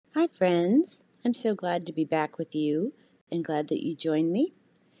Hi, friends. I'm so glad to be back with you and glad that you joined me.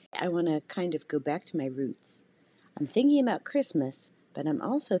 I want to kind of go back to my roots. I'm thinking about Christmas, but I'm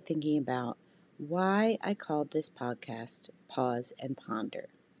also thinking about why I called this podcast Pause and Ponder.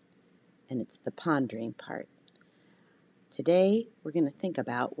 And it's the pondering part. Today, we're going to think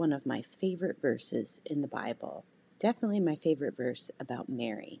about one of my favorite verses in the Bible. Definitely my favorite verse about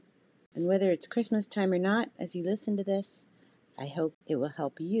Mary. And whether it's Christmas time or not, as you listen to this, I hope it will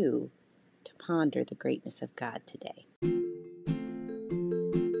help you to ponder the greatness of God today.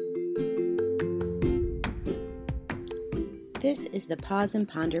 This is the Pause and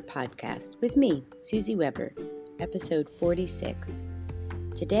Ponder podcast with me, Susie Weber, episode 46.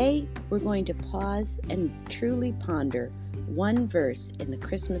 Today, we're going to pause and truly ponder one verse in the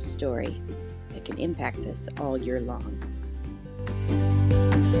Christmas story that can impact us all year long.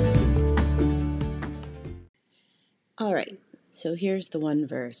 All right, so here's the one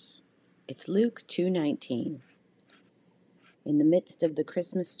verse. It's Luke 2:19. In the midst of the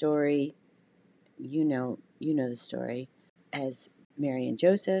Christmas story, you know the story. As Mary and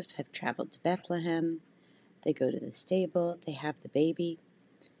Joseph have traveled to Bethlehem, they go to the stable, they have the baby,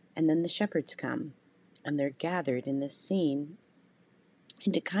 and then the shepherds come, and they're gathered in this scene,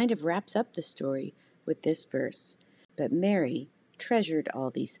 and it kind of wraps up the story with this verse. But Mary treasured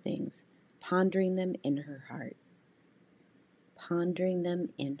all these things, pondering them in her heart. Pondering them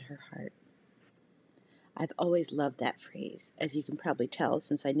in her heart. I've always loved that phrase, as you can probably tell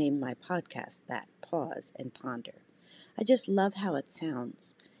since I named my podcast that, Pause and Ponder. I just love how it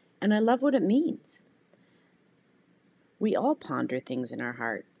sounds, and I love what it means. We all ponder things in our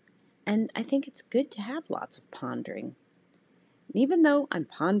heart, and I think it's good to have lots of pondering. And even though I'm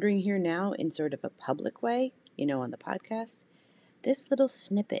pondering here now in sort of a public way, on the podcast, this little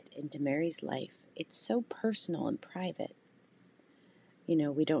snippet into Mary's life, it's so personal and private.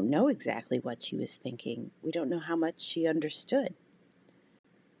 We don't know exactly what she was thinking. We don't know how much she understood.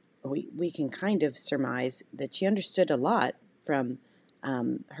 We can kind of surmise that she understood a lot from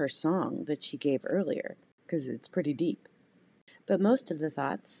her song that she gave earlier, because it's pretty deep. But most of the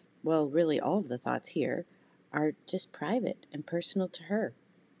thoughts, well, really all of the thoughts here, are just private and personal to her.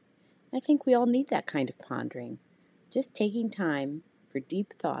 I think we all need that kind of pondering, just taking time for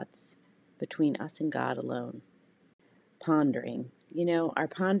deep thoughts between us and God alone. Pondering. Our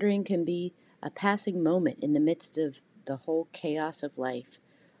pondering can be a passing moment in the midst of the whole chaos of life,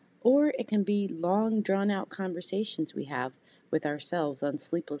 or it can be long, drawn-out conversations we have with ourselves on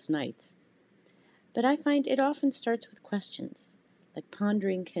sleepless nights. But I find it often starts with questions. Like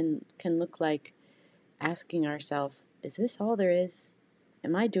pondering can look like asking ourselves, is this all there is?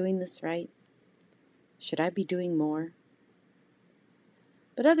 Am I doing this right? Should I be doing more?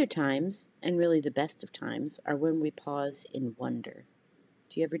 But other times, and really the best of times, are when we pause in wonder.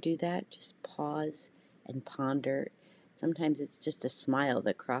 Do you ever do that? Just pause and ponder. Sometimes it's just a smile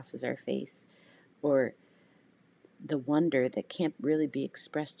that crosses our face, or the wonder that can't really be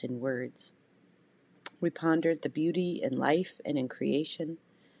expressed in words. We pondered the beauty in life and in creation,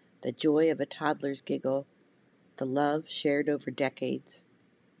 the joy of a toddler's giggle, the love shared over decades.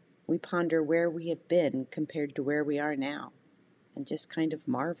 We ponder where we have been compared to where we are now, and just kind of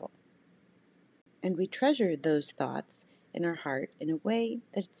marvel. And we treasure those thoughts in our heart in a way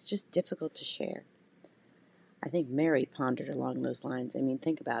that it's just difficult to share. I think Mary pondered along those lines.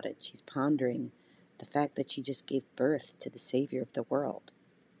 Think about it. She's pondering the fact that she just gave birth to the Savior of the world.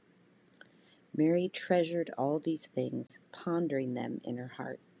 Mary treasured all these things, pondering them in her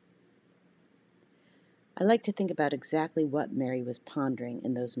heart. I like to think about exactly what Mary was pondering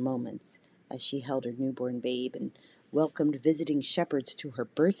in those moments as she held her newborn babe and welcomed visiting shepherds to her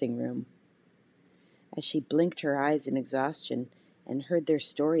birthing room. As she blinked her eyes in exhaustion and heard their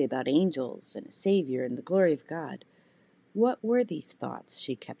story about angels and a Savior and the glory of God, what were these thoughts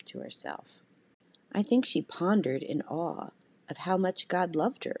she kept to herself? I think she pondered in awe of how much God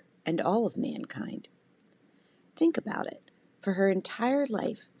loved her and all of mankind. Think about it. For her entire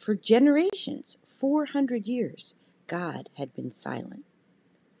life, for generations, 400 years, God had been silent.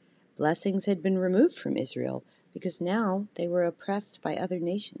 Blessings had been removed from Israel because now they were oppressed by other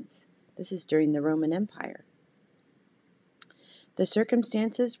nations. This is during the Roman Empire. The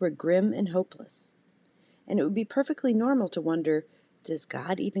circumstances were grim and hopeless. And it would be perfectly normal to wonder, does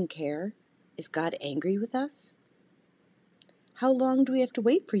God even care? Is God angry with us? How long do we have to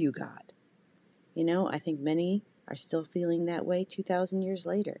wait for you, God? I think many are still feeling that way 2,000 years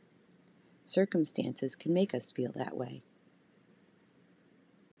later. Circumstances can make us feel that way.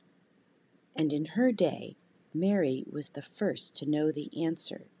 And in her day, Mary was the first to know the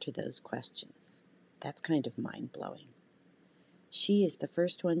answer to those questions. That's kind of mind-blowing. she is the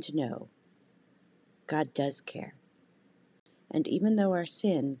first one to know God does care. And even though our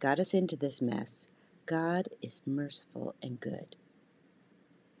sin got us into this mess, God is merciful and good.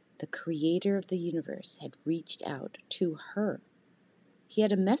 The creator of the universe had reached out to her. He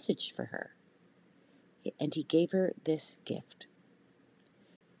had a message for her, and he gave her this gift.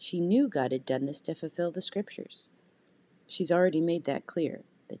 She knew God had done this to fulfill the scriptures. She's already made that clear,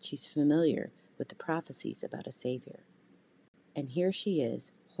 that she's familiar with the prophecies about a Savior. And here she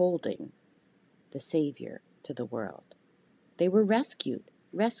is, holding the Savior to the world. They were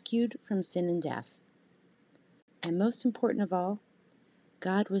rescued from sin and death. And most important of all,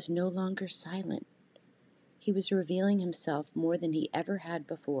 God was no longer silent. He was revealing himself more than he ever had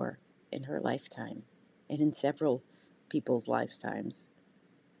before in her lifetime, and in several people's lifetimes.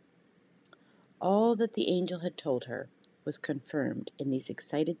 All that the angel had told her was confirmed in these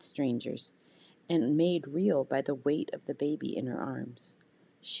excited strangers and made real by the weight of the baby in her arms.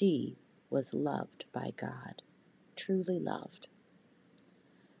 She was loved by God, truly loved.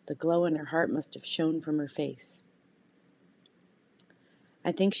 The glow in her heart must have shone from her face.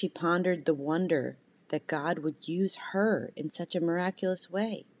 I think she pondered the wonder that God would use her in such a miraculous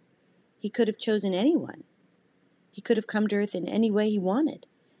way. He could have chosen anyone. He could have come to earth in any way he wanted,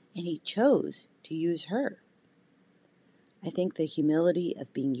 and he chose to use her. I think the humility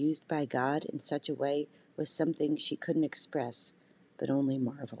of being used by God in such a way was something she couldn't express, but only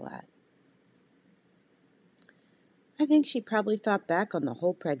marvel at. I think she probably thought back on the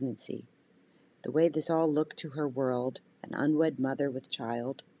whole pregnancy, the way this all looked to her world, an unwed mother with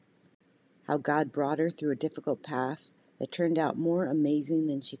child, how God brought her through a difficult path that turned out more amazing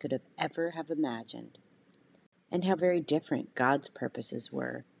than she could have ever have imagined, and how very different God's purposes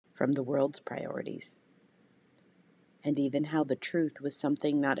were from the world's priorities, and even how the truth was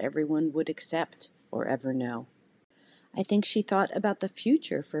something not everyone would accept or ever know. I think she thought about the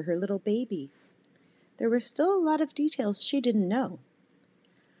future for her little baby. There were still a lot of details she didn't know.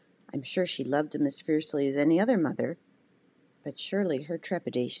 I'm sure she loved him as fiercely as any other mother, but surely her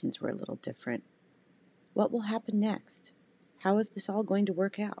trepidations were a little different. What will happen next? How is this all going to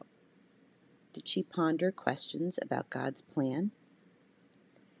work out? Did she ponder questions about God's plan?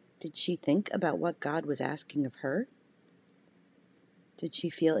 Did she think about what God was asking of her? Did she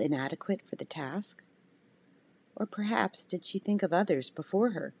feel inadequate for the task? Or perhaps did she think of others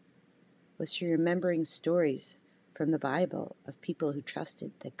before her? Was she remembering stories from the Bible of people who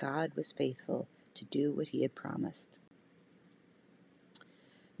trusted that God was faithful to do what he had promised?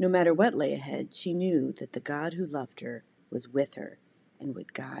 No matter what lay ahead, she knew that the God who loved her was with her and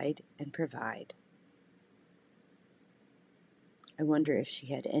would guide and provide. I wonder if she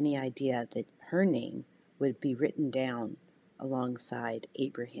had any idea that her name would be written down alongside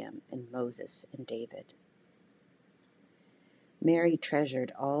Abraham and Moses and David. Mary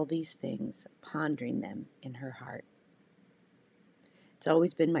treasured all these things, pondering them in her heart. It's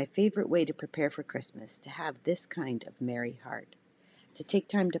always been my favorite way to prepare for Christmas, to have this kind of merry heart, to take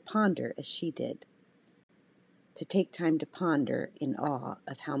time to ponder as she did, to take time to ponder in awe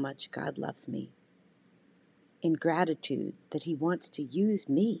of how much God loves me, in gratitude that he wants to use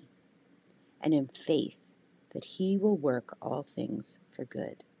me, and in faith that he will work all things for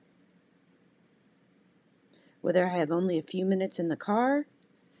good. Whether I have only a few minutes in the car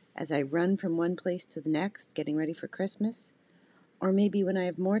as I run from one place to the next, getting ready for Christmas, or maybe when I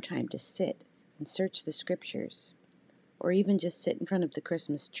have more time to sit and search the scriptures, or even just sit in front of the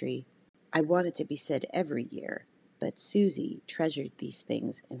Christmas tree, I want it to be said every year, but Susie treasured these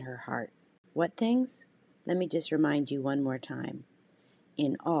things in her heart. What things? Let me just remind you one more time.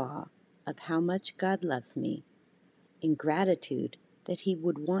 In awe of how much God loves me, in gratitude that he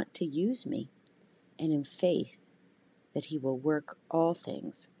would want to use me, and in faith that he will work all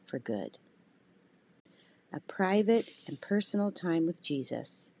things for good. A private and personal time with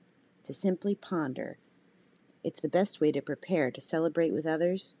Jesus to simply ponder. It's the best way to prepare to celebrate with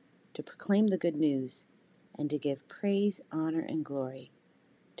others, to proclaim the good news, and to give praise, honor, and glory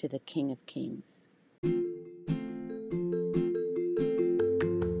to the King of Kings.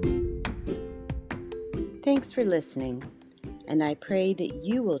 Thanks for listening, and I pray that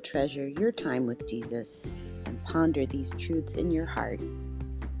you will treasure your time with Jesus and ponder these truths in your heart.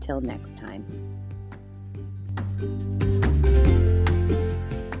 Till next time.